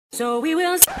So we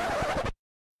will.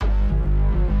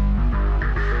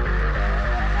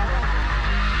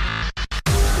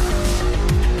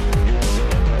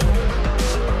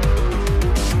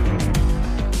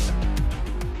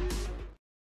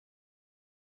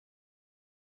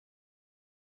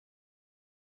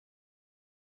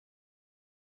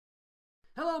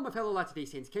 Hello my fellow Latter-day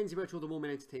Saints, Kenzie Virtual, the more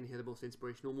entertaining here, the most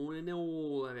inspirational morning in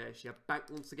all of Ayrshire, back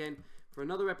once again for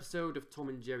another episode of Tom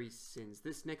and Jerry's Sins.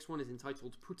 This next one is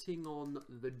entitled Putting on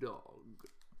the Dog.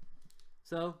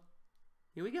 So,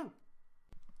 here we go.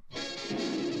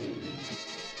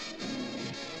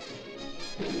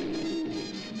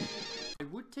 I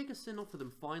would take a sin off for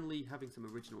them finally having some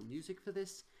original music for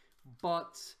this,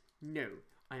 but no,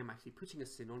 I am actually putting a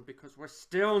sin on because we're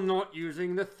still not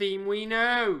using the theme we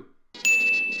know.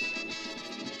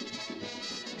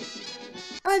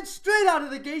 And straight out of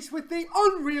the gates with the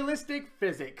unrealistic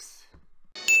physics.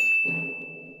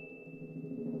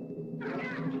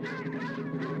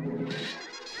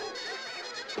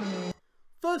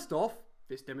 First off,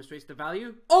 this demonstrates the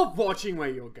value of watching where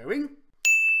you're going.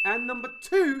 And number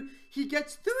two, he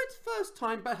gets through it first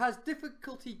time but has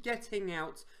difficulty getting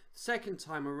out second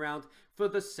time around for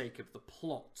the sake of the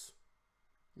plot.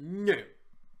 No.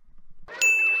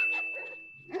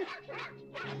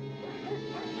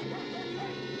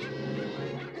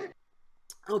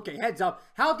 Okay, heads up.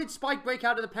 How did Spike break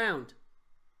out of the pound?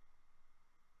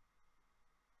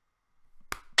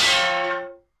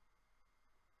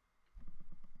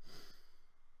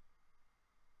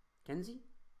 Kenzie?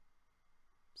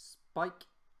 Spike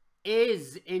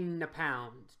is in the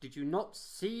pound. Did you not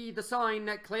see the sign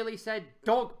that clearly said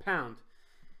dog pound?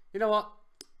 You know what?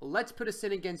 Let's put a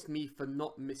sin against me for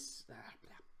not You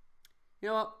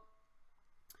know what?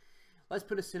 Let's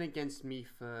put a sin against me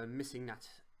for missing that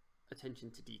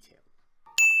attention to detail.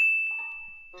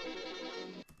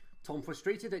 Tom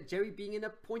frustrated at Jerry being in a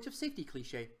point of safety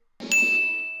cliche.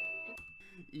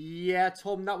 Yeah,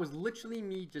 Tom, that was literally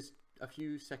me just a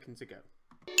few seconds ago.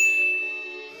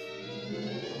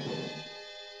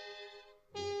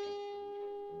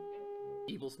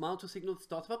 Evil smile to signal the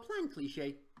start of a plan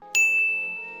cliche.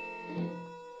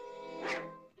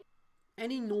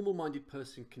 Any normal-minded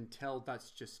person can tell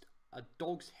that's just a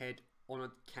dog's head on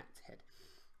a cat's head.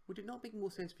 Would it not make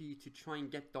more sense for you to try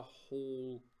and get the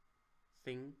whole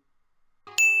thing?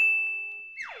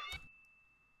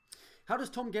 How does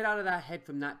Tom get out of that head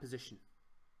from that position?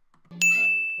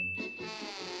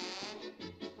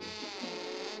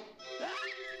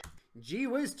 Gee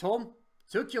whiz, Tom.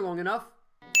 Took you long enough.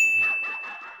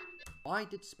 Why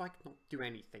did Spike not do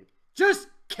anything? Just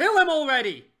kill him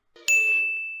already!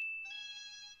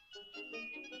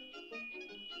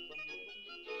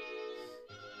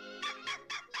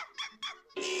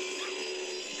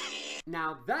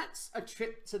 Now that's a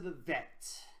trip to the vet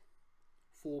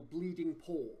for bleeding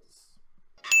paws.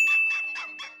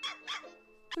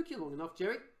 Took you long enough,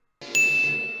 Jerry.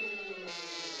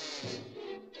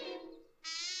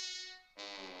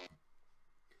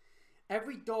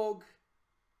 Every dog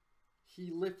he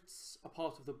lifts a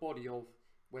part of the body of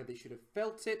where they should have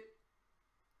felt it,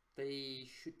 they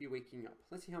should be waking up.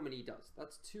 Let's see how many he does.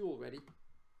 That's 2 already.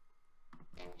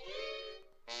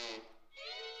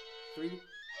 3.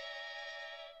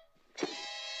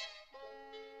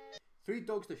 3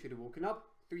 dogs that should have woken up,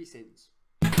 3 sins.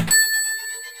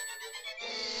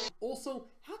 Also,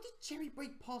 how did Jerry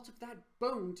break part of that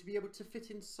bone to be able to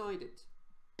fit inside it?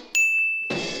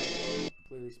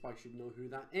 Clearly Spike should know who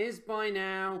that is by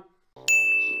now.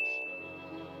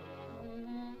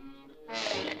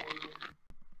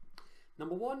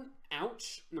 Number 1,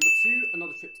 ouch. Number 2,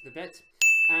 another trip to the vet.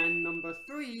 And number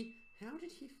 3, how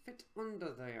did he fit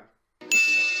under there?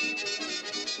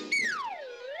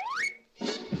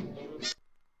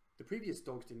 The previous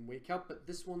dogs didn't wake up, but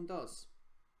this one does.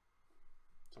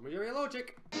 Tom and Jerry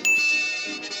logic.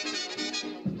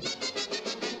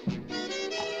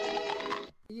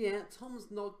 Yeah,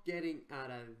 Tom's not getting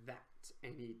out of that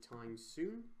anytime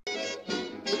soon.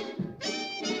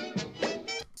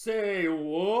 Say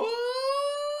what?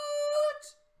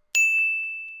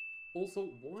 Also,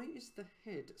 why is the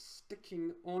head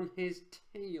sticking on his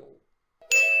tail?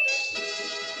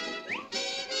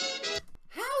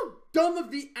 How dumb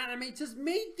of the animators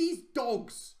made these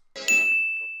dogs?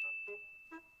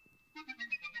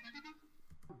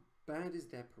 How bad is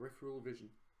their peripheral vision?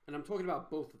 And I'm talking about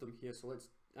both of them here, so let's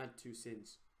add 2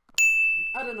 sins.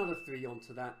 Add another 3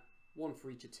 onto that, 1 for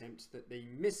each attempt that they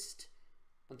missed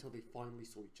until they finally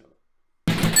saw each other.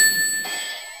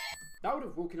 That would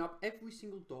have woken up every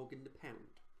single dog in the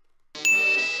pound.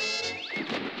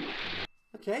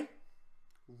 Okay,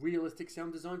 realistic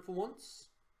sound design for once.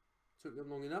 Took them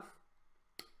long enough.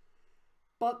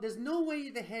 But there's no way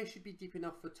the hair should be deep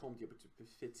enough for Tom to be able to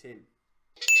fit in.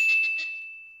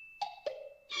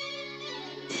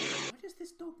 Why does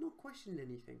this dog not question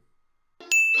anything?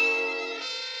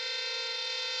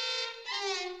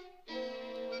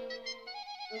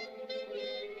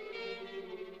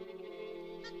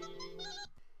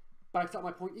 Backs up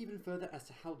my point even further as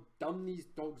to how dumb these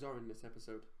dogs are in this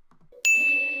episode.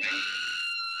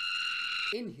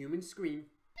 Inhuman scream.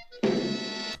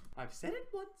 I've said it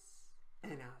once,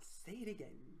 and I'll say it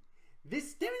again.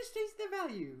 This demonstrates the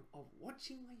value of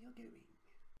watching where you're going.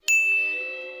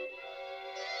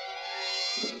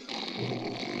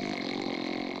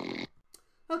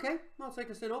 Okay, I'll take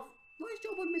a sin off. Nice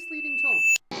job on misleading Tom.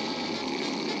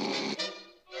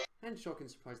 And shock and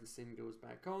surprise, the sin goes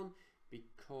back on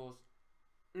because...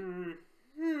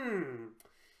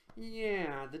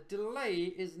 Yeah, the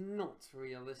delay is not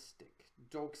realistic.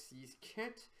 Dog sees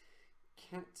cat.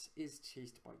 Cat is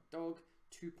chased by dog.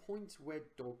 To point where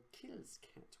dog kills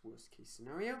cat. Worst case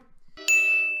scenario.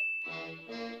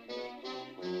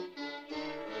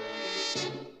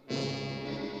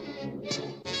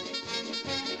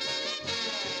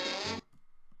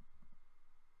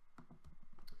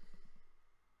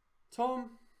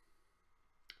 Tom,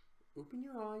 open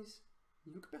your eyes,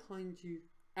 look behind you,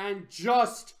 and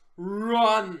just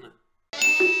run!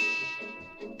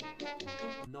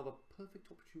 Another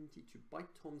perfect opportunity to bite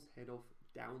Tom's head off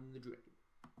down the drain.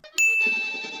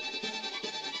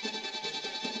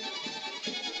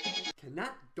 Can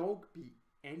that dog be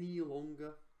any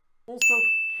longer? Also,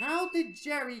 how did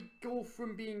Jerry go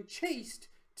from being chased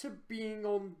to being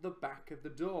on the back of the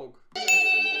dog?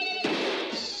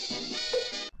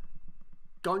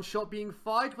 Gunshot being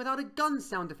fired without a gun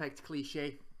sound effect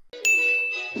cliche.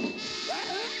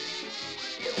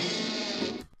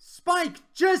 Spike,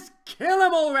 just kill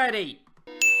him already!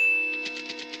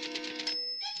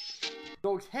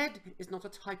 Dog's head is not a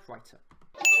typewriter.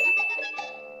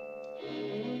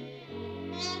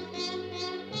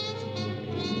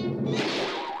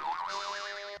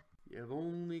 You've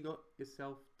only got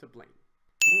yourself to blame.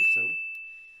 Also,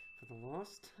 for the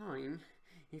last time,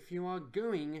 if you are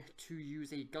going to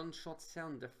use a gunshot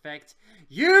sound effect,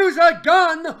 use a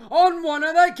gun on one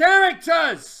of the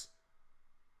characters!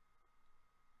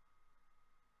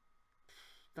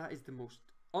 That is the most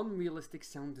unrealistic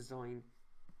sound design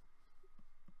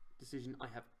decision I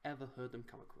have ever heard them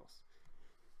come across.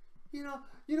 These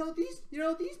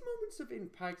moments of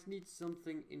impact need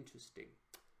something interesting.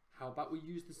 How about we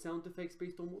use the sound effects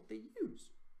based on what they use?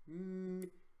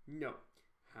 No.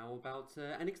 How about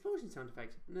an explosion sound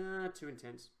effect? Nah, too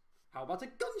intense. How about a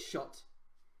gunshot?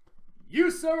 You,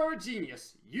 sir, are a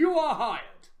genius. You are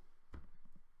hired.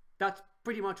 That's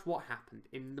pretty much what happened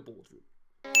in the boardroom.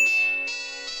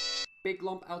 Big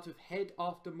lump out of head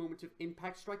after moment of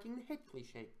impact striking the head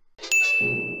cliche.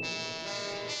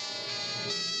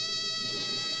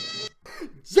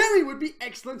 Jerry would be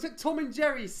excellent at Tom and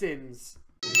Jerry sins.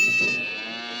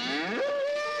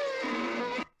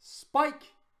 Spike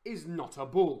is not a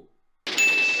bull.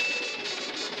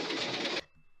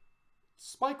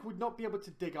 Spike would not be able to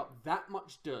dig up that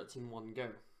much dirt in one go.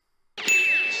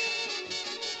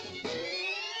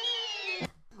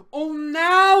 Oh,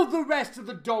 now the rest of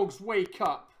the dogs wake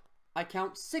up. I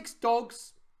count 6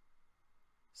 dogs,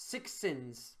 6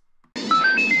 sins.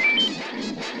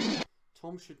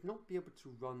 Tom should not be able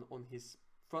to run on his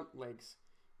front legs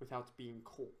without being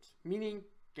caught, meaning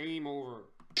game over.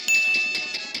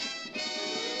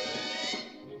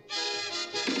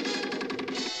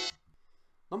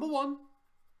 Number 1,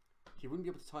 he wouldn't be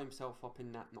able to tie himself up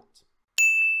in that knot.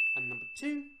 And number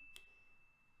 2,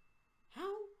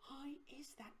 how high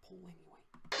is that pole anyway?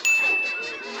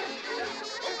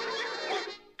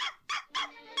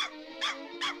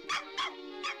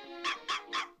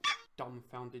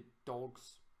 Dumbfounded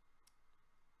dogs.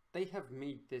 They have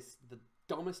made this the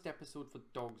dumbest episode for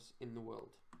dogs in the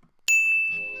world.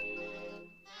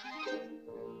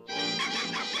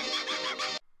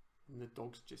 And the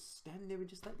dogs just stand there and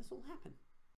just let this all happen.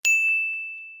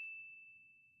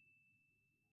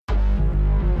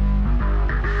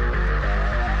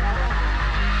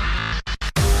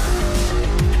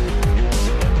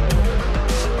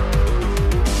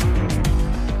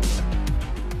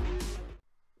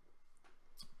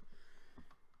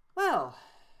 Well,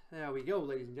 there we go,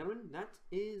 ladies and gentlemen. That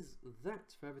is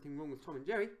that for everything wrong with Tom and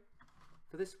Jerry.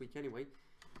 For this week, anyway.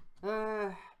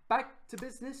 Back to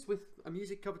business with a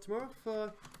music cover tomorrow for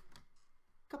a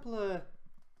couple of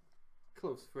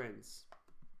close friends.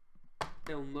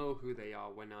 They'll know who they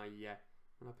are when I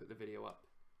put the video up.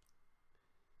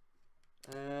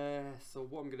 So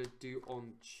what I'm gonna do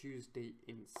on Tuesday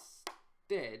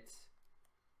instead?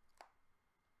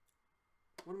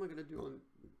 What am I gonna do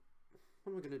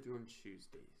on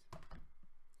Tuesdays?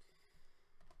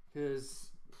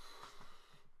 Because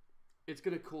it's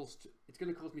gonna cause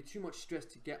me too much stress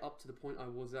to get up to the point I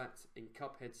was at in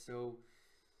Cuphead. So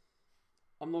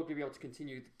I'm not gonna be able to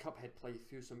continue the Cuphead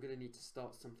playthrough. So I'm gonna need to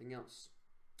start something else.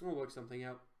 I'll work something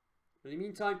out. But in the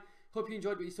meantime, hope you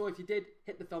enjoyed what you saw. If you did,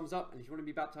 hit the thumbs up. And if you want to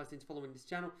be baptized into following this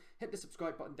channel, hit the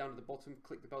subscribe button down at the bottom.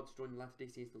 Click the bell to join the Latter-day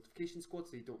Saints notification squad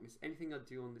so you don't miss anything I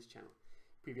do on this channel.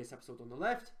 Previous episode on the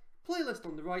left, playlist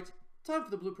on the right, time for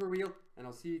the blooper reel, and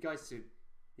I'll see you guys soon.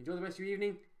 Enjoy the rest of your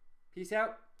evening. Peace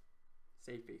out.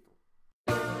 Stay faithful.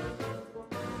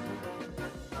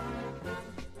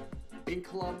 Big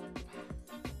club.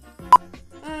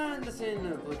 And the sin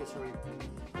obligatory.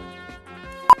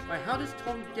 Right, how does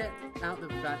Tom get out of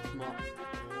that mark?